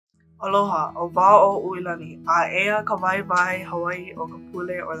Aloha, o wao o uilani, a ea ka waiwai Hawaii o ka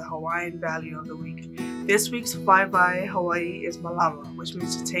pule, or the Hawaiian value of the week. This week's waiwai Hawaii is malama, which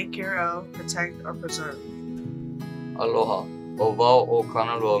means to take care of, protect, or preserve. Aloha, o wao o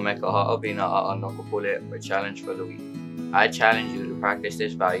kanalua me ka ha'awina a no ka pule, or challenge for the week. I challenge you to practice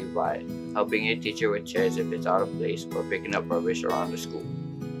this value by helping your teacher with chairs if it's out of place or picking up rubbish around the school.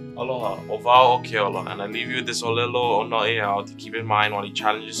 Aloha, o wao o keola, and I leave you with this olelo o no ea to keep in mind while you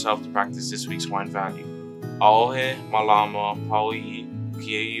challenge yourself to practice this week's Hawaiian value. Aohe, malama, pau'i,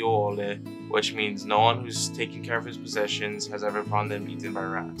 kiei o ole, which means no one who's taking care of his possessions has ever found them eaten by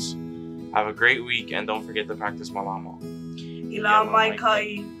rats. Have a great week and don't forget to practice malama. Ila mai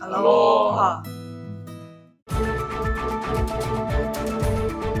kai, aloha.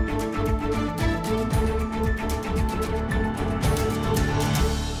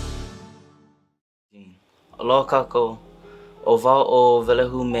 Aloha kako, o wao o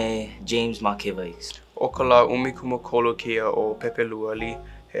Velehu me James ma KVIKS. O ka la umikumakolo kia o Pepeluali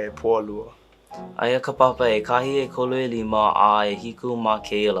he Pualua. Aia ka papa e kahi e koloelima a e hiku ma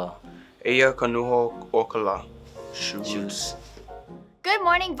keila. Eia ka nuho o ka la. Shoes. Good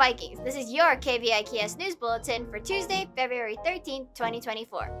morning, Vikings. This is your KVIKS News Bulletin for Tuesday, February 13th,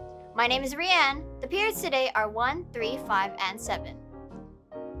 2024. My name is Rianne. The periods today are 1, 3, 5, and 7.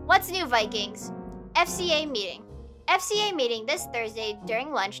 What's new, Vikings? FCA meeting. FCA meeting this Thursday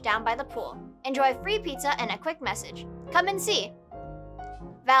during lunch down by the pool. Enjoy free pizza and a quick message. Come and see.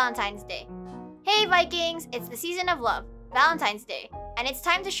 Valentine's Day. Hey Vikings, it's the season of love, Valentine's Day, and it's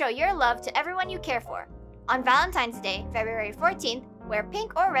time to show your love to everyone you care for. On Valentine's Day, February 14th, wear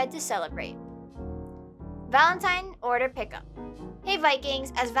pink or red to celebrate. Valentine order pickup. Hey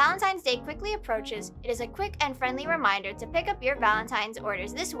Vikings, as Valentine's Day quickly approaches, it is a quick and friendly reminder to pick up your Valentine's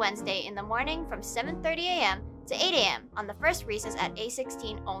orders this Wednesday in the morning from 7:30 a.m. to 8 a.m. on the first recess at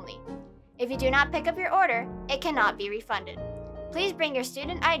A16 only. If you do not pick up your order, it cannot be refunded. Please bring your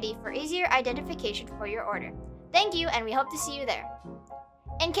student ID for easier identification for your order. Thank you, and we hope to see you there.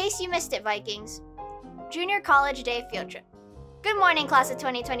 In case you missed it, Vikings, Junior College Day Field Trip. Good morning, class of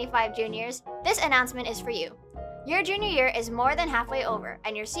 2025 juniors. This announcement is for you. Your junior year is more than halfway over,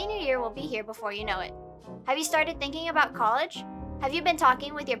 and your senior year will be here before you know it. Have you started thinking about college? Have you been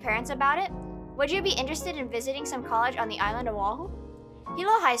talking with your parents about it? Would you be interested in visiting some college on the island of Oahu?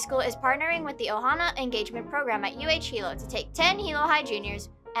 Hilo High School is partnering with the Ohana Engagement Program at UH Hilo to take 10 Hilo High juniors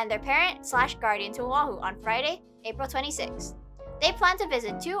and their parent/guardian to Oahu on Friday, April 26th. They plan to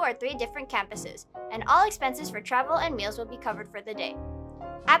visit 2 or 3 different campuses, and all expenses for travel and meals will be covered for the day.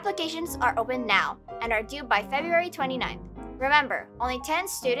 Applications are open now and are due by February 29th. Remember, only 10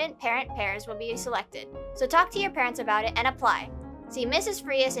 student-parent pairs will be selected, so talk to your parents about it and apply. See Mrs.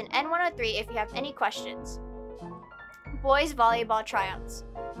 Frias in N103 if you have any questions. Boys Volleyball Tryouts.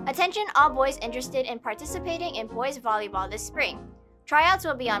 Attention all boys interested in participating in boys volleyball this spring. Tryouts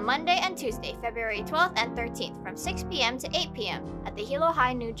will be on Monday and Tuesday, February 12th and 13th from 6 p.m. to 8 p.m. at the Hilo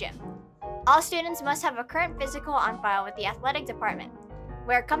High New Gym. All students must have a current physical on file with the athletic department.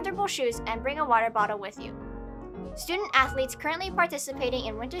 Wear comfortable shoes and bring a water bottle with you. Student athletes currently participating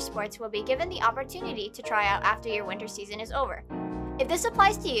in winter sports will be given the opportunity to try out after your winter season is over. If this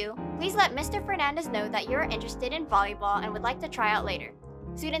applies to you, please let Mr. Fernandez know that you are interested in volleyball and would like to try out later.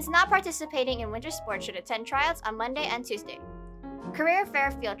 Students not participating in winter sports should attend tryouts on Monday and Tuesday. Career Fair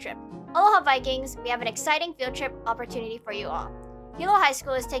Field Trip. Aloha Vikings, we have an exciting field trip opportunity for you all. Hilo High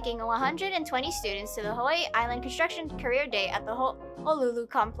School is taking 120 students to the Hawaii Island Construction Career Day at the Honolulu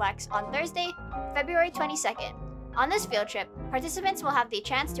Complex on Thursday, February 22nd. On this field trip, participants will have the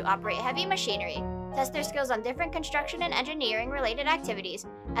chance to operate heavy machinery, test their skills on different construction and engineering-related activities,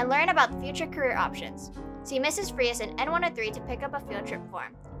 and learn about future career options. See Mrs. Frias in N103 to pick up a field trip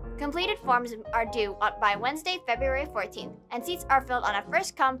form. Completed forms are due by Wednesday, February 14th, and seats are filled on a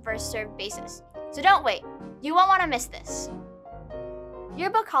first-come, first-served basis. So don't wait. You won't want to miss this.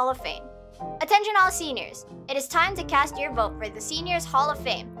 Yearbook Hall of Fame. Attention all seniors. It is time to cast your vote for the Seniors Hall of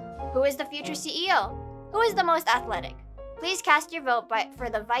Fame. Who is the future CEO? Who is the most athletic? Please cast your vote for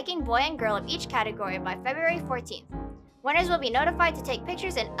the Viking boy and girl of each category by February 14th. Winners will be notified to take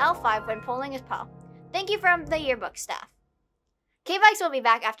pictures in L5 when polling is put. Thank you from the yearbook staff. KVIKS will be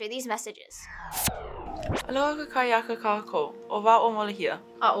back after these messages. Aloha ka kaiaka kako, o wau o molehia.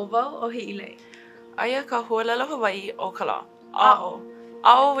 A o wau o hi'ile. Aia ka hualela Hawaii o ka la. A'o.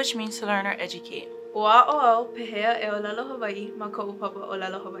 A'o, which means to learn or educate. O a'o au pehea e o lalo Hawaii ma ko'u papa o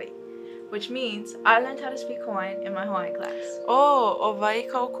lalo Hawaii, which means I learned how to speak Hawaiian in my Hawaiian class. Oh, o wai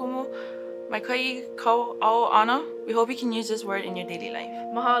kau kumu, mai kai kau ao ana. We hope you can use this word in your daily life.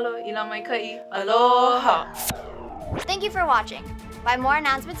 Mahalo, ila mai kai. Aloha. Thank you for watching. Find more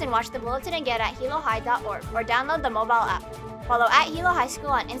announcements and watch the bulletin again at hilo-hi.org or download the mobile app. Follow at Hilo High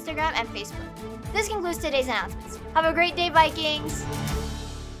School on Instagram and Facebook. This concludes today's announcements. Have a great day, Vikings!